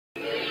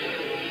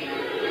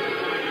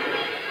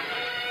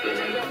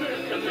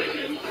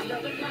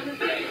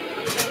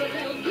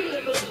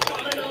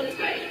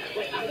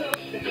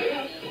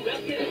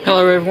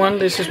Hello everyone,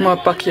 this is my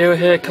Bucky O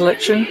Hare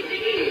collection.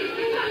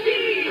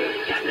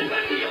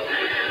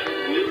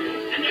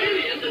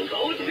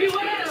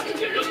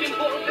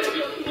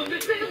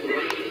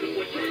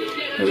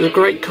 It was a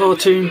great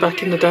cartoon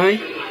back in the day.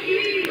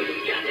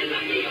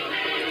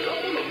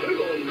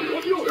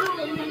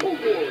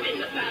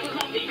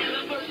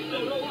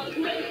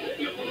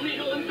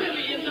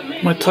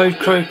 My Toad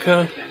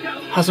Croaker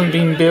hasn't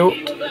been built.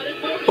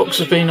 Box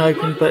has been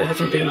opened but it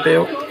hasn't been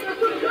built.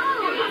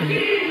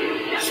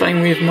 And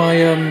same with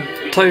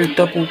my Toad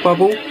Double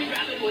Bubble.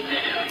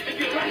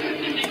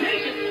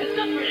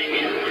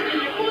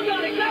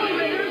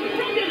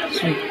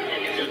 Some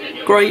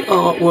great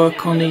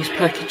artwork on these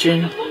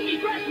packaging.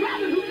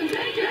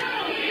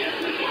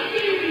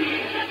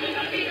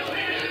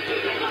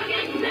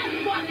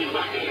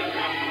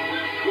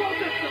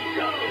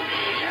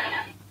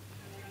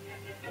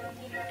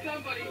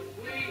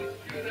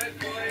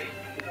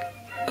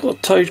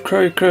 Got Toad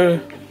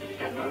Croaker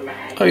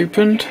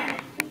opened.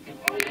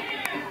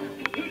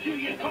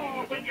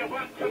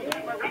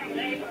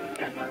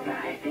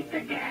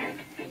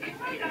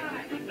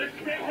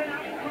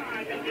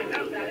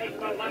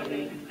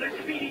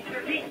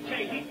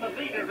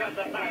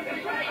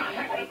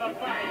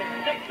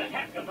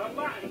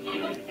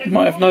 You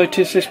might have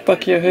noticed this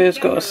Bucky O Hare's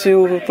got a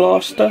silver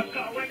blaster.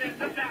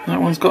 That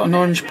one's got an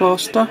orange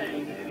blaster.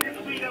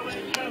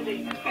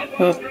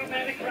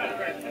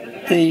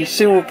 The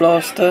silver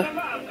blaster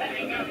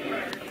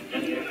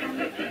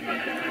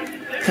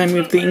came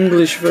with the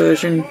English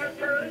version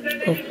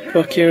of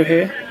Bucky O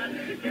Hare.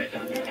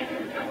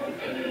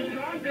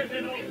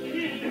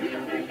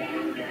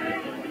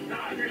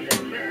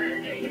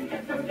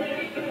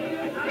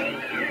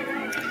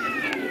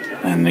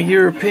 And the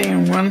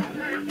European one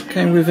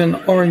came with an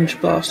orange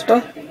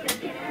blaster.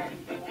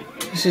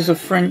 This is a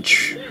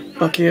French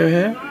Bucky O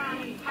Hare.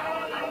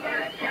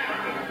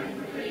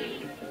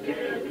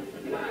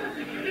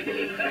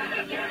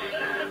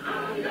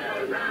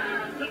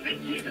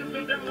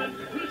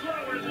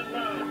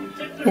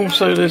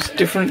 Also, there's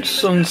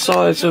difference on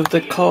size of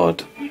the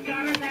card.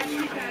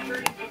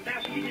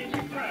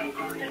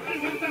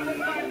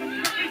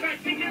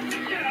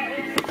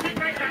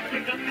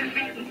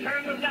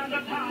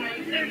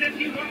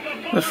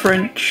 The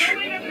French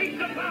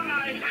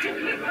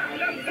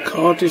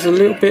card is a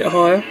little bit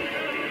higher,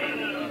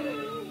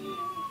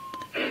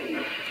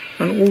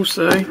 and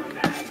also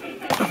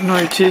I've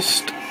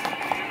noticed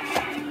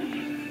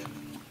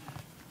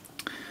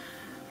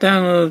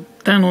down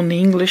on the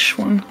English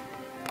one,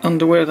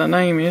 under where the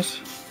name is,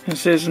 it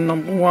says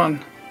number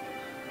 1.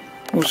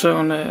 Also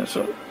on there,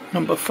 so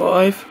number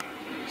 5.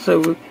 So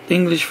with the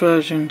English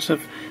versions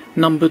have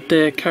numbered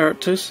their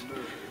characters,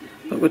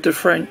 but with the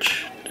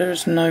French there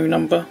is no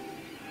number.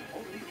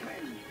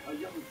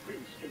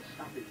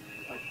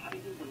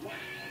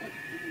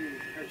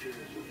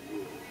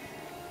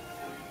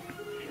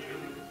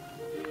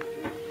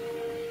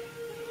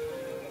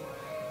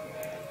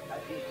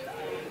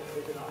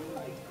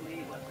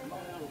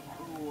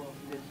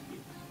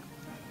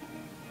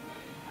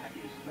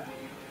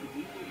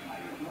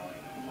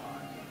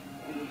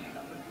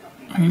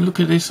 I mean, look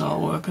at this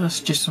artwork, that's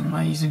just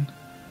amazing.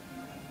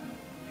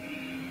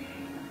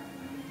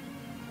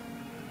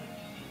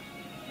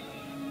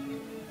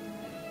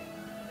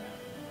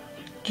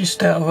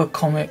 Just out of a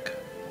comic.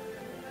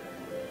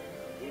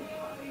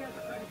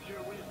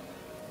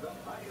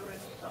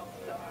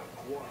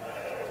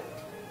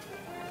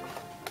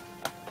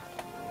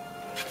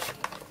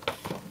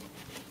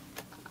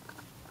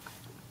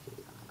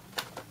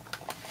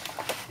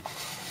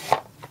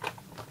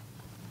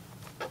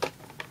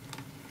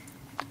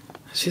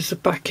 This is the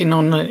backing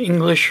on the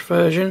English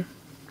version.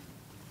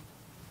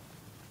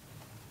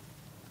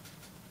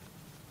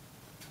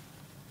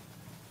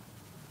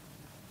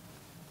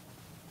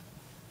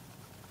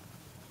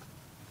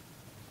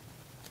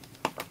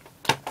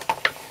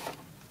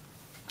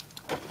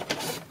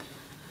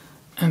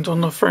 And on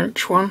the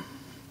French one,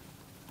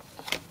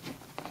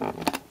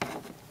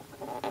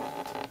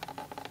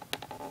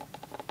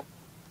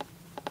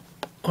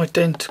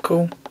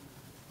 identical.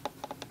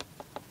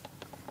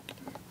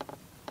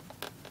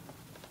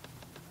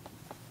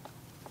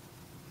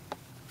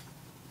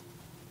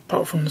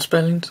 Apart from the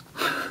spellings.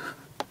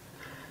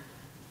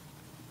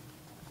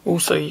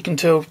 Also, you can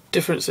tell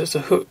differences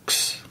of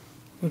hooks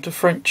with the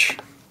French.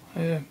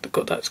 They've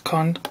got that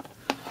kind.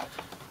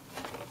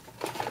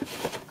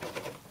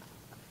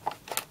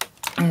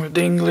 And with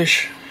the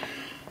English,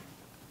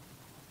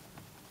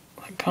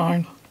 that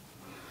kind.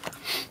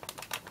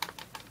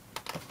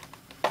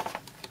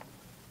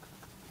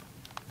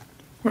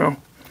 Well,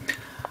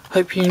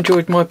 hope you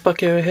enjoyed my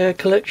Bucky O Hare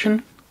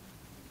collection.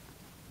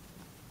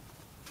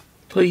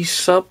 Please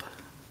sub,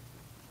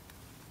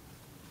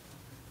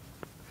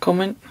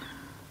 comment.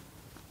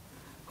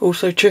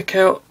 Also check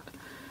out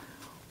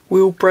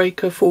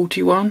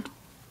Wheelbreaker41.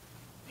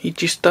 He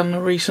just done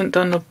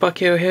a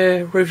Bucky O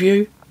Hare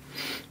review.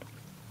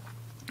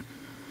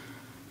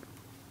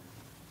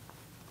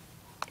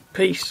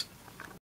 Peace.